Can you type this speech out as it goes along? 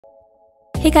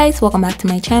Hey guys, welcome back to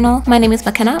my channel. My name is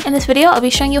McKenna. In this video, I'll be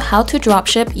showing you how to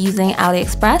dropship using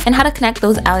Aliexpress and how to connect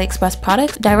those Aliexpress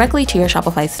products directly to your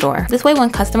Shopify store. This way, when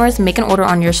customers make an order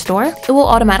on your store, it will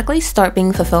automatically start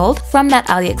being fulfilled from that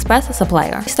Aliexpress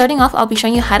supplier. Starting off, I'll be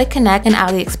showing you how to connect an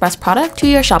Aliexpress product to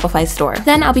your Shopify store.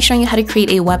 Then I'll be showing you how to create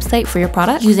a website for your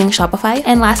product using Shopify.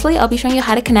 And lastly, I'll be showing you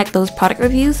how to connect those product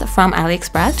reviews from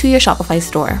Aliexpress to your Shopify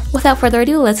store. Without further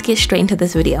ado, let's get straight into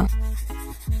this video.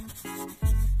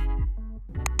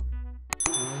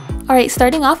 Alright,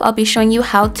 starting off, I'll be showing you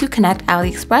how to connect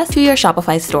Aliexpress to your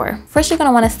Shopify store. First, you're going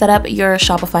to want to set up your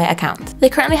Shopify account. They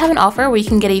currently have an offer where you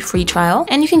can get a free trial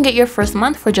and you can get your first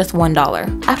month for just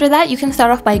 $1. After that, you can start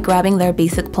off by grabbing their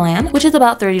basic plan, which is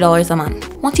about $30 a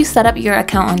month. Once you set up your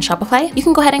account on Shopify, you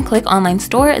can go ahead and click Online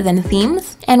Store, then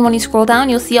Themes. And when you scroll down,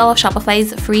 you'll see all of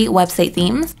Shopify's free website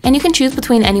themes. And you can choose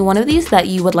between any one of these that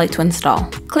you would like to install.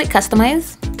 Click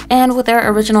Customize. And with their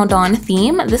original Dawn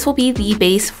theme, this will be the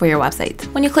base for your website.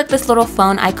 When you click this little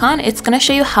phone icon, it's going to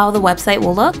show you how the website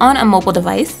will look on a mobile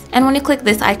device. And when you click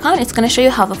this icon, it's going to show you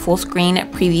how the full screen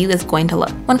preview is going to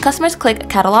look. When customers click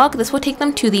Catalog, this will take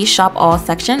them to the Shop All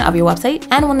section of your website.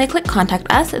 And when they click Contact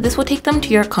Us, this will take them to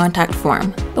your contact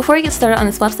form. Before you get started on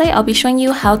this website, I'll be showing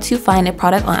you how to find a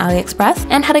product on Aliexpress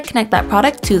and how to connect that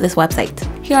product to this website.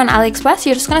 Here on Aliexpress,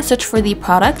 you're just going to search for the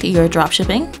product you're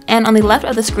dropshipping. And on the left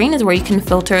of the screen is where you can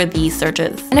filter the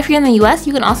searches. And if you're in the US,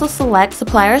 you can also select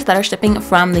suppliers that are shipping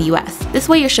from the US. This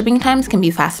way your shipping times can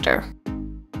be faster.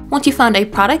 Once you found a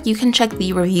product, you can check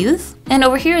the reviews. And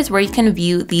over here is where you can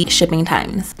view the shipping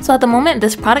times. So at the moment,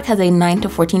 this product has a 9 to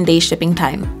 14 day shipping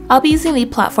time. I'll be using the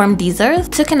platform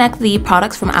Deezers to connect the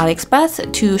products from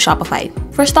Aliexpress to Shopify.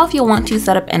 First off, you'll want to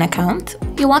set up an account.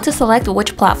 You'll want to select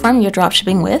which platform you're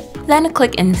dropshipping with, then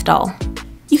click Install.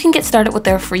 You can get started with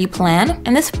their free plan,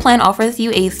 and this plan offers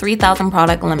you a 3,000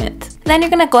 product limit. Then you're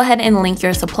going to go ahead and link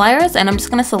your suppliers, and I'm just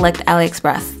going to select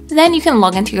Aliexpress. Then you can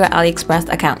log into your Aliexpress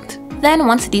account. Then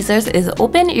once Deezers is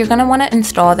open, you're going to want to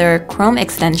install their Chrome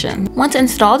extension. Once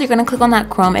installed, you're going to click on that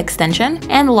Chrome extension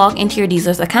and log into your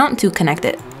Deezers account to connect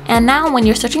it. And now when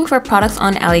you're searching for products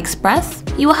on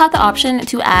Aliexpress, you will have the option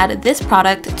to add this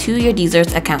product to your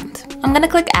Deezers account. I'm going to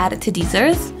click Add to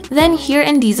Deezers. Then here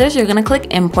in Deezers, you're going to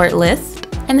click Import List.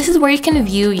 And this is where you can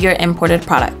view your imported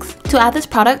products. To add this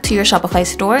product to your Shopify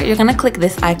store, you're going to click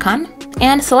this icon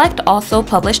and select Also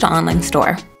Publish to Online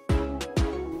Store.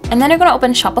 And then you're going to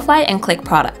open Shopify and click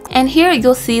Product. And here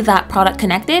you'll see that product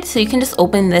connected, so you can just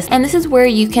open this, and this is where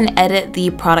you can edit the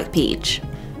product page.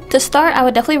 To start, I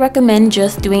would definitely recommend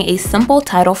just doing a simple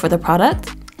title for the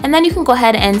product, and then you can go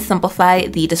ahead and simplify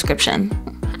the description.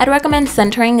 I'd recommend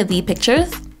centering the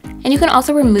pictures, and you can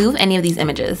also remove any of these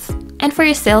images. And for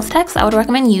your sales text, I would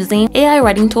recommend using AI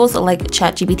writing tools like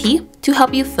ChatGPT to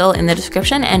help you fill in the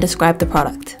description and describe the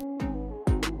product.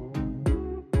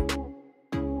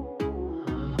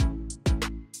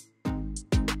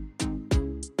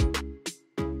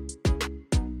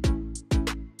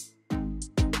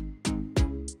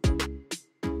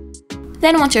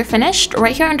 Then once you're finished,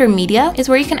 right here under Media is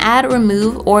where you can add,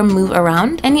 remove, or move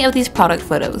around any of these product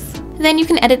photos. Then you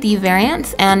can edit the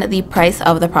variants and the price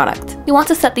of the product. You want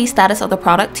to set the status of the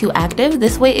product to active.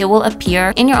 This way it will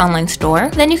appear in your online store.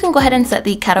 Then you can go ahead and set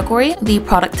the category, the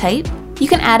product type. You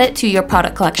can add it to your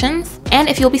product collections. And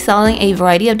if you'll be selling a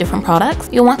variety of different products,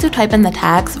 you'll want to type in the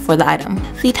tags for the item.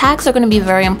 The tags are going to be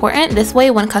very important. This way,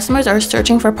 when customers are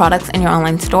searching for products in your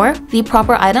online store, the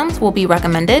proper items will be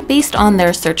recommended based on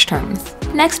their search terms.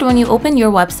 Next, when you open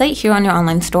your website here on your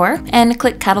online store and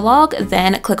click Catalog,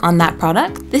 then click on that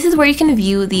product, this is where you can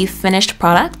view the finished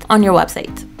product on your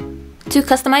website. To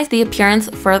customize the appearance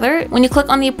further, when you click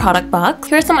on the product box,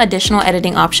 here are some additional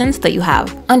editing options that you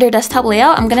have. Under desktop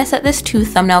layout, I'm going to set this to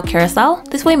thumbnail carousel.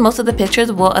 This way most of the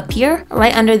pictures will appear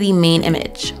right under the main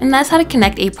image. And that's how to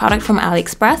connect a product from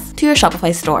Aliexpress to your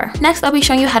Shopify store. Next, I'll be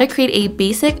showing you how to create a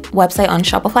basic website on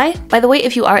Shopify. By the way,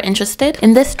 if you are interested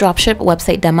in this dropship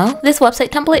website demo, this website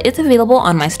template is available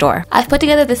on my store. I've put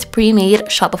together this pre-made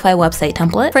Shopify website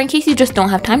template for in case you just don't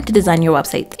have time to design your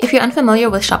website. If you're unfamiliar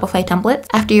with Shopify templates,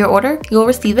 after your order, you'll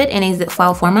receive it in a zip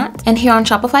file format, and here on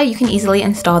Shopify you can easily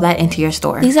install that into your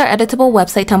store. These are editable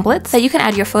website templates that you can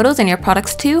add your photos and your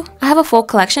products to. I have a full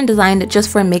collection designed just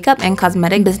for makeup and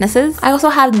cosmetic businesses. I also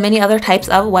have many other types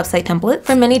of website templates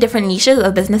for many different niches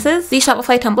of businesses. These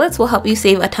Shopify templates will help you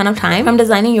save a ton of time from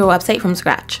designing your website from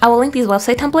scratch. I will link these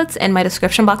website templates in my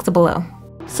description box below.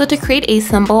 So to create a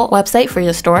simple website for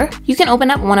your store, you can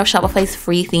open up one of Shopify's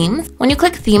free themes. When you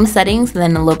click Theme Settings,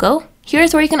 then Logo,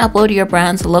 here's where you can upload your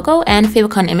brand's logo and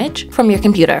favicon image from your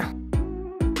computer.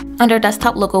 Under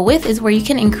Desktop Logo Width is where you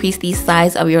can increase the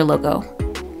size of your logo.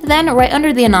 Then right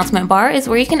under the announcement bar is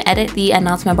where you can edit the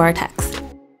announcement bar text.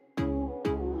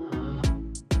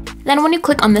 Then when you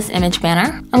click on this image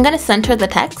banner, I'm going to center the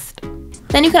text.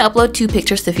 Then you can upload 2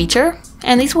 pictures to feature,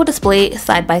 and these will display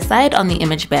side by side on the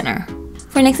image banner.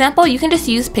 For an example, you can just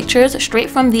use pictures straight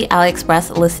from the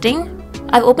Aliexpress listing.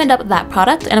 I've opened up that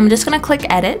product and I'm just going to click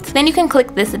edit. Then you can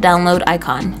click this download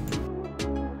icon.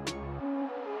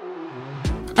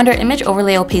 Under image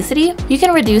overlay opacity, you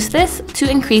can reduce this to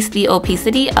increase the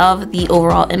opacity of the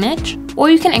overall image, or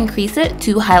you can increase it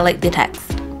to highlight the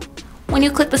text. When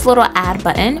you click this little add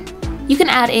button, you can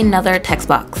add another text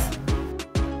box.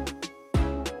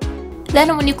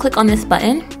 Then when you click on this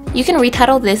button, you can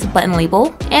retitle this button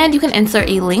label and you can insert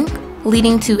a link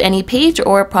leading to any page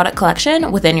or product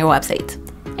collection within your website.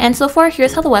 And so far,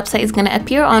 here's how the website is going to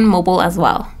appear on mobile as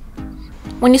well.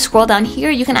 When you scroll down here,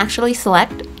 you can actually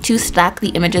select to stack the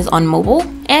images on mobile,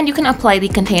 and you can apply the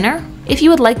container if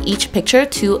you would like each picture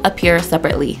to appear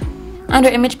separately. Under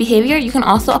image behavior, you can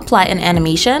also apply an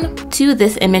animation to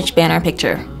this image banner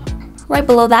picture. Right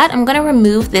below that, I'm going to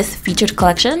remove this featured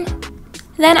collection.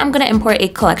 Then I'm going to import a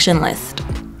collection list.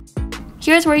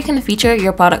 Here's where you can feature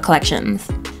your product collections.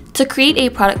 To create a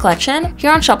product collection,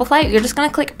 here on Shopify, you're just going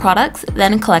to click Products,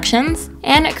 then Collections,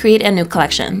 and create a new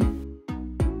collection.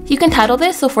 You can title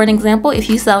this, so for an example, if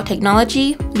you sell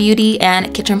technology, beauty,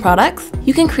 and kitchen products,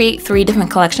 you can create 3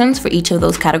 different collections for each of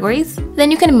those categories.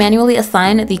 Then you can manually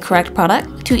assign the correct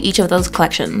product to each of those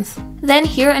collections. Then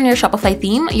here in your Shopify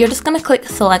theme, you're just going to click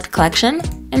Select Collection,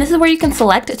 and this is where you can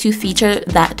select to feature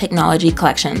that technology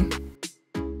collection.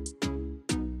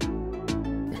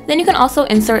 Then you can also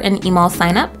insert an email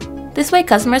sign-up. This way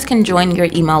customers can join your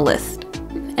email list.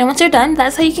 And once you're done,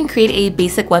 that's how you can create a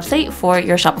basic website for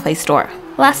your Shopify store.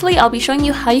 Lastly, I'll be showing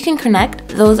you how you can connect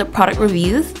those product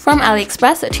reviews from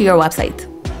Aliexpress to your website.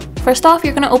 First off,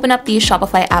 you're going to open up the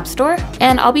Shopify App Store,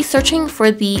 and I'll be searching for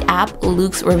the app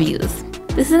Luke's Reviews.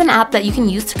 This is an app that you can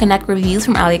use to connect reviews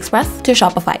from Aliexpress to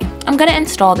Shopify. I'm going to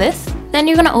install this. Then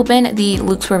you're going to open the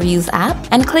Luke's Reviews app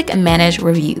and click Manage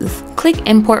Reviews. Click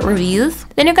Import Reviews.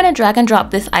 Then you're going to drag and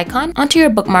drop this icon onto your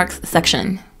bookmarks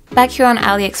section. Back here on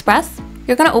Aliexpress,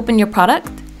 you're going to open your product,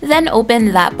 then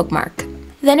open that bookmark.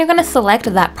 Then you're going to select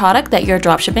that product that you're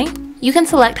dropshipping. You can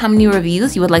select how many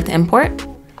reviews you would like to import.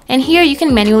 And here you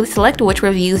can manually select which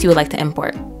reviews you would like to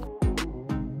import.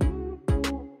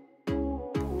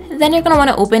 Then you're going to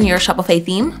want to open your Shopify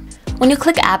theme. When you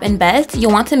click App Embeds,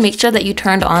 you'll want to make sure that you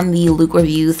turned on the Luke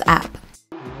Reviews app.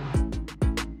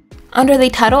 Under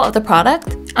the title of the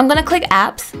product, I'm going to click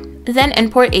Apps, then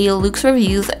import a Luke's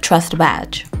Reviews Trust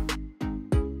Badge.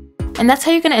 And that's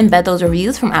how you're going to embed those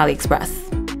reviews from Aliexpress.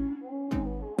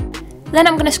 Then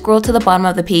I'm going to scroll to the bottom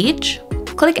of the page,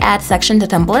 click Add Section to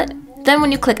Template. Then when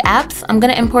you click Apps, I'm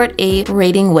going to import a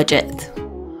rating widget.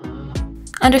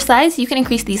 Under Size, you can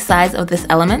increase the size of this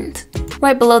element.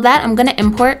 Right below that, I'm going to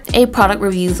import a product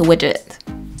reviews widget.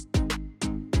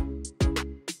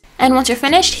 And once you're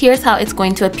finished, here's how it's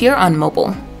going to appear on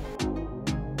mobile.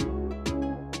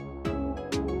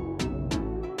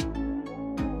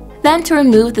 Then to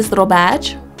remove this little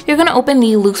badge, you're going to open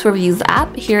the Luke's Reviews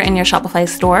app here in your Shopify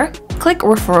store, click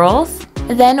Referrals,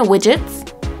 then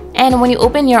Widgets, and when you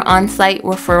open your on-site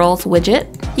Referrals widget,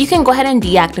 you can go ahead and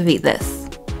deactivate this.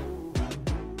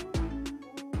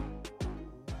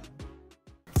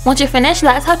 Once you're finished,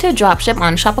 that's how to dropship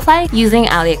on Shopify using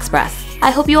Aliexpress. I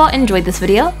hope you all enjoyed this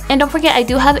video, and don't forget I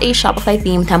do have a Shopify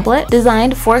theme template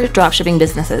designed for dropshipping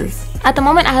businesses. At the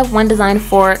moment, I have one designed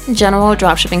for general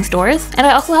dropshipping stores, and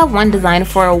I also have one designed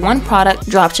for one product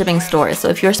dropshipping stores. So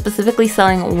if you're specifically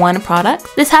selling one product,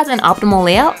 this has an optimal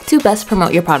layout to best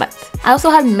promote your product. I also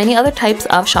have many other types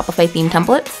of Shopify theme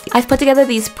templates. I've put together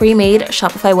these pre-made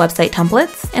Shopify website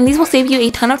templates, and these will save you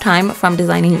a ton of time from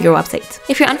designing your website.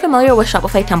 If you're unfamiliar with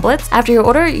Shopify templates, after your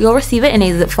order, you'll receive it in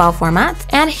a zip file format,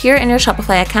 and here in your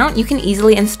Shopify account, you can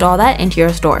easily install that into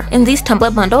your store. In these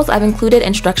template bundles, I've included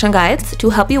instruction guides to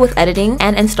help you with editing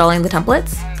and installing the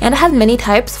templates, and I have many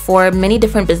types for many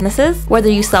different businesses, whether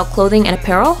you sell clothing and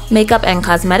apparel, makeup and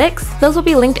cosmetics. Those will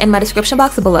be linked in my description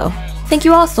box below. Thank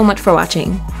you all so much for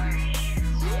watching.